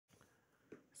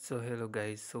So hello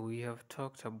guys, so we have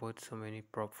talked about so many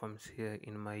prop firms here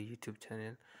in my YouTube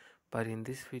channel, but in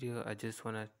this video I just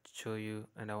want to show you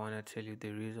and I want to tell you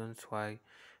the reasons why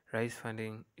Ryze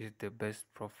Funding is the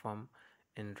best prop firm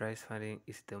and Ryze Funding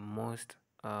is the most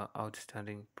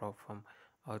outstanding prop firm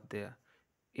out there.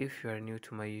 If you are new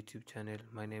to my YouTube channel,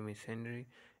 my name is Henry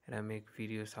and I make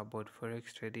videos about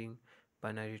forex trading,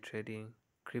 binary trading,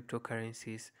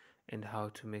 cryptocurrencies and how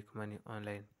to make money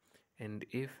online. And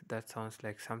if that sounds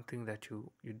like something that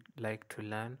you'd like to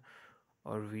learn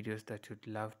or videos that you'd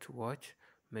love to watch,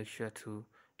 make sure to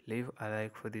leave a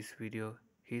like for this video,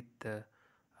 hit the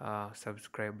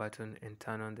subscribe button and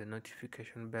turn on the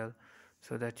notification bell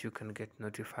so that you can get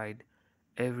notified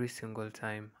every single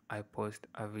time I post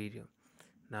a video.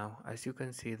 Now, as you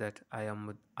can see that I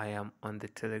am on the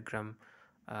Telegram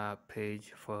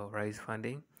page for Ryze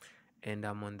Funding and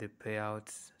I'm on the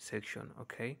payouts section.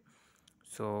 Okay,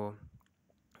 so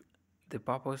the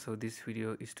purpose of this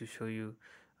video is to show you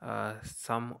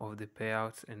some of the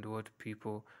payouts and what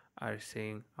people are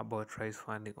saying about Ryze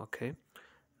Funding. Okay,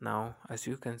 now as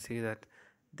you can see that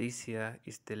this here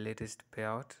is the latest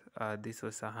payout. This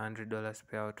was $100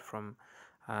 payout from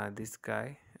this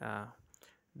guy.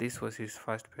 This was his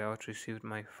first payout. Received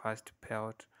my first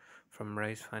payout from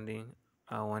Ryze Funding,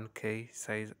 a 1k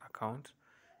size account.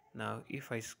 Now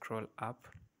if I scroll up,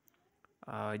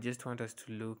 I just want us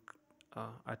to look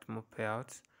at more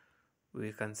payouts.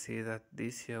 We can see that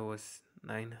this year was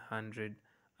 $986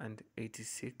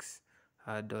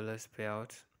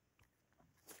 payout.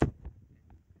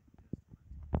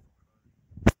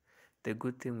 The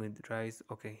good thing with Ryze,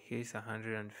 okay, here's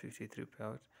 153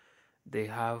 payout. They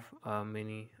have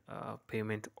many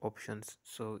payment options.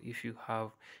 So if you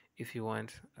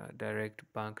want direct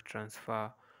bank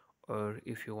transfer, or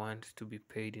if you want to be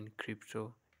paid in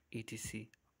crypto, etc.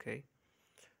 Okay.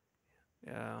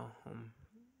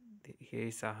 Here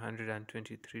is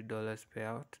 $123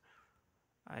 payout.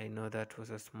 I know that was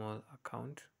a small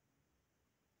account.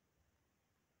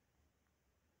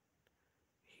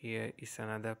 Here is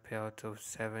another payout of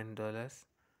 $7.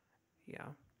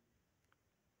 Yeah.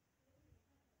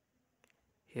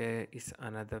 Here is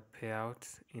another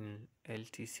payout in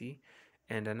LTC.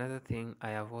 And another thing,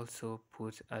 I have also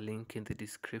put a link in the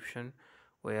description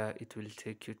where it will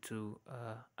take you to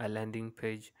a landing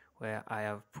page where I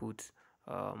have put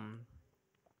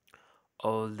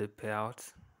all the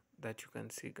payouts that you can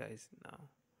see, guys. Now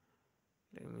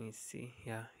let me see.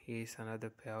 Yeah, here is another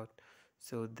payout.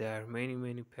 So there are many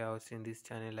payouts in this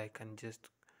channel. I can just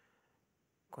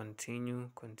continue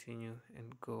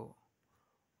and go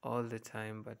all the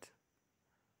time, but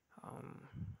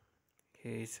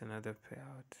here is another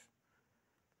payout.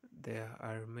 There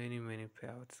are many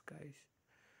payouts, guys.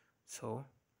 So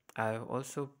I've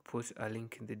also put a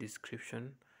link in the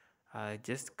description.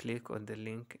 Just click on the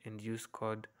link and use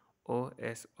code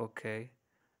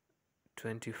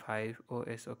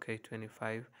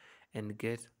OSOK25 and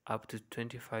get up to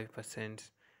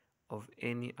 25% of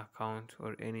any account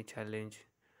or any challenge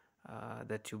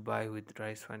that you buy with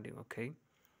Ryze Funding. Okay,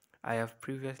 I have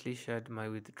previously shared my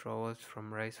withdrawals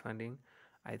from Ryze Funding.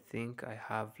 I think I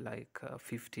have like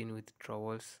 15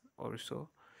 withdrawals or so.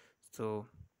 So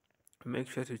make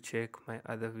sure to check my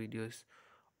other videos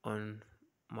on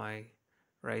my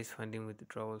Ryze Funding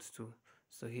withdrawals too.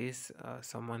 So here's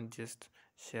someone just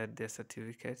shared their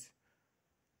certificates,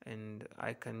 and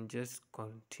I can just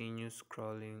continue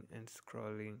scrolling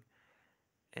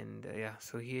and yeah.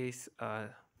 So here is a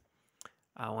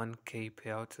 1k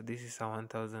payout. So this is a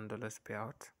 $1,000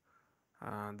 payout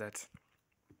that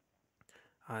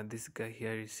this guy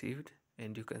here received,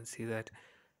 and you can see that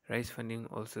Ryze Funding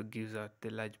also gives out the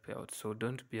large payout. So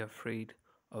don't be afraid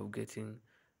of getting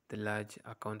the large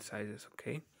account sizes.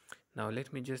 Okay, now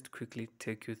let me just quickly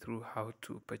take you through how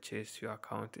to purchase your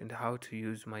account and how to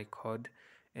use my code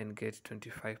and get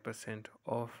 25%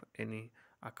 off any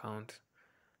account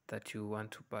that you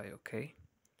want to buy. Okay,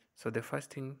 so the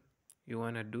first thing you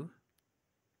want to do,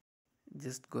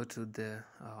 just go to the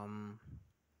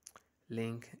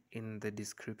link in the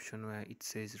description where it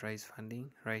says Ryze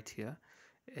Funding right here,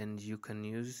 and you can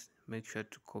make sure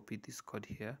to copy this code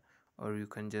here, or you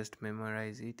can just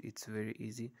memorize it. It's very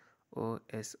easy,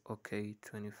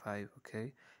 OSOK25.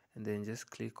 Okay, and then just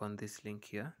click on this link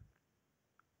here.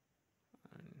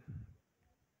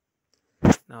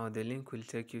 Now the link will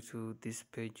take you to this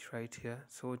page right here.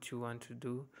 So what you want to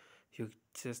do, you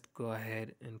just go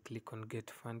ahead and click on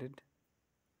get funded.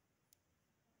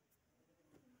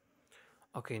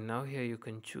 Okay, now here you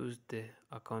can choose the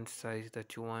account size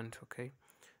that you want. Okay,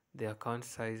 the account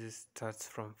size starts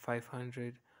from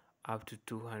 500 up to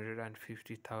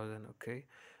 250,000. Okay,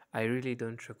 I really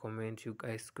don't recommend you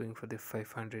guys going for the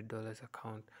 $500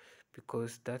 account,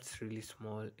 because that's really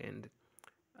small, and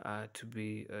to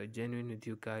be genuine with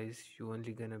you guys, you're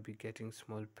only gonna be getting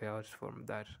small payouts from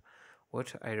that.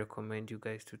 What I recommend you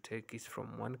guys to take is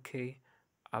from 1k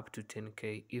up to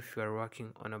 10k if you are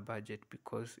working on a budget,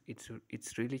 because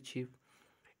it's really cheap,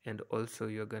 and also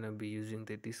you're gonna be using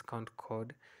the discount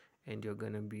code, and you're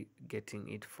gonna be getting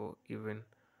it for even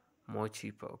more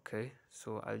cheaper. Okay,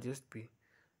 so I'll just be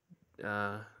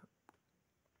uh,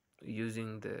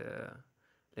 using the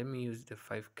let me use the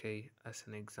 5k as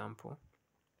an example.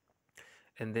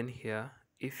 And then here,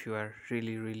 if you are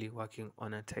really working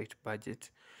on a tight budget,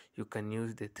 you can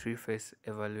use the 3-phase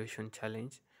evaluation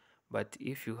challenge. But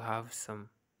if you have some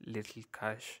little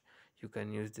cash, you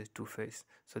can use the 2-phase.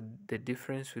 So the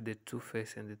difference with the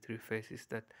 2-phase and the 3-phase is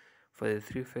that for the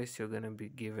 3-phase, you're going to be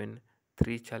given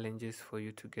 3 challenges for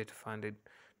you to get funded.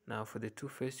 Now for the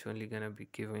 2-phase, you're only going to be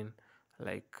given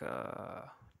like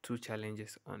 2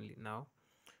 challenges only now.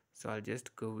 So I'll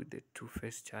just go with the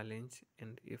 2-phase challenge,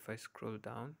 and if I scroll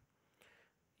down,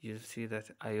 you'll see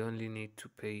that I only need to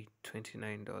pay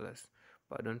 $29.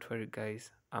 But don't worry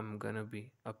guys, I'm gonna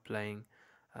be applying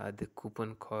the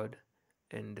coupon code,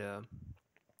 and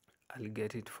I'll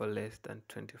get it for less than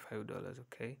 $25.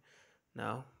 Okay,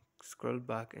 now scroll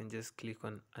back and just click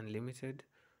on unlimited,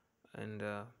 and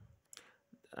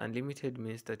unlimited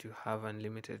means that you have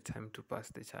unlimited time to pass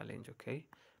the challenge. Okay,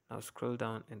 now scroll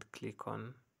down and click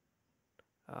on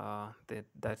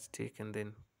that tick, and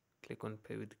then click on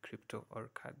pay with crypto or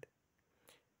card.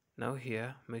 Now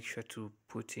here, make sure to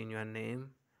put in your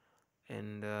name,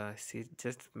 and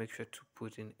just make sure to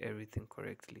put in everything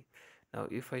correctly. Now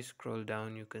if I scroll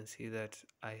down, you can see that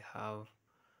I have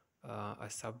a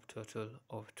subtotal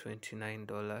of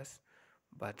 $29,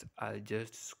 but I'll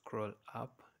just scroll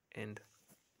up and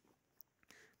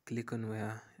click on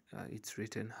where it's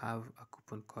written have a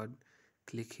coupon code.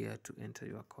 Click here to enter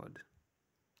your code.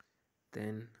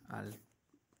 Then I'll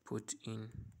put in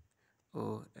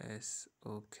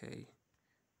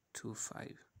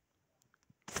OSOK25.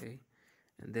 Okay,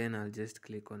 and then I'll just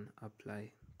click on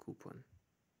apply coupon.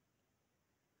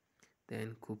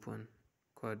 Then coupon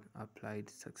code applied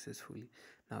successfully.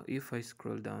 Now if I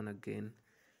scroll down again,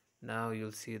 now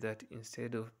you'll see that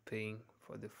instead of paying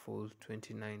for the full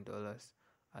 $29,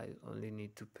 I only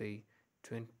need to pay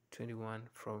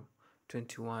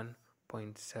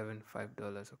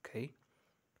 21.75. Okay,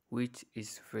 which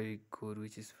is very good,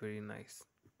 which is very nice.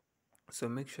 So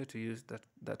make sure to use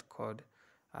that code.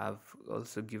 I've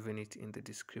also given it in the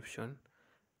description,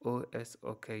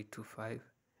 OSOK25,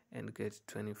 and get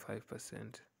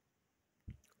 25%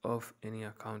 off any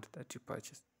account that you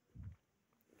purchase.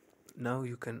 Now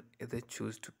you can either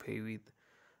choose to pay with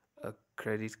a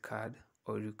credit card,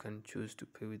 or you can choose to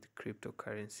pay with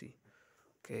cryptocurrency.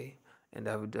 Okay, and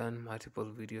I've done multiple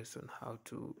videos on how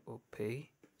to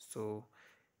pay. So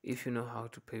if you know how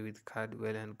to pay with card,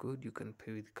 well and good, you can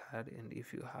pay with card. And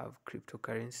if you have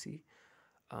cryptocurrency,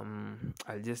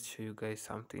 I'll just show you guys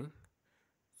something.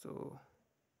 So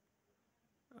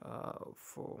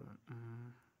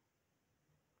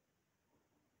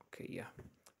okay, yeah,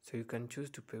 so you can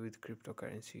choose to pay with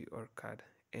cryptocurrency or card.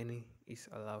 Any is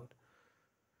allowed.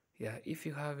 Yeah, if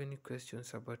you have any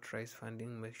questions about Ryze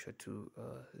Funding, make sure to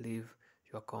leave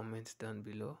your comments down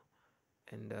below,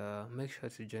 and make sure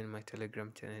to join my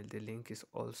Telegram channel. The link is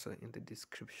also in the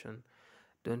description.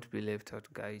 Don't be left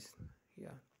out, guys.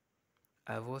 Yeah,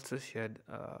 I've also shared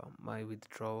my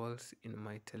withdrawals in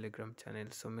my Telegram channel,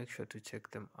 so make sure to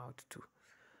check them out too.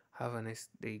 Have a nice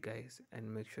day, guys,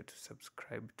 and make sure to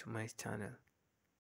subscribe to my channel.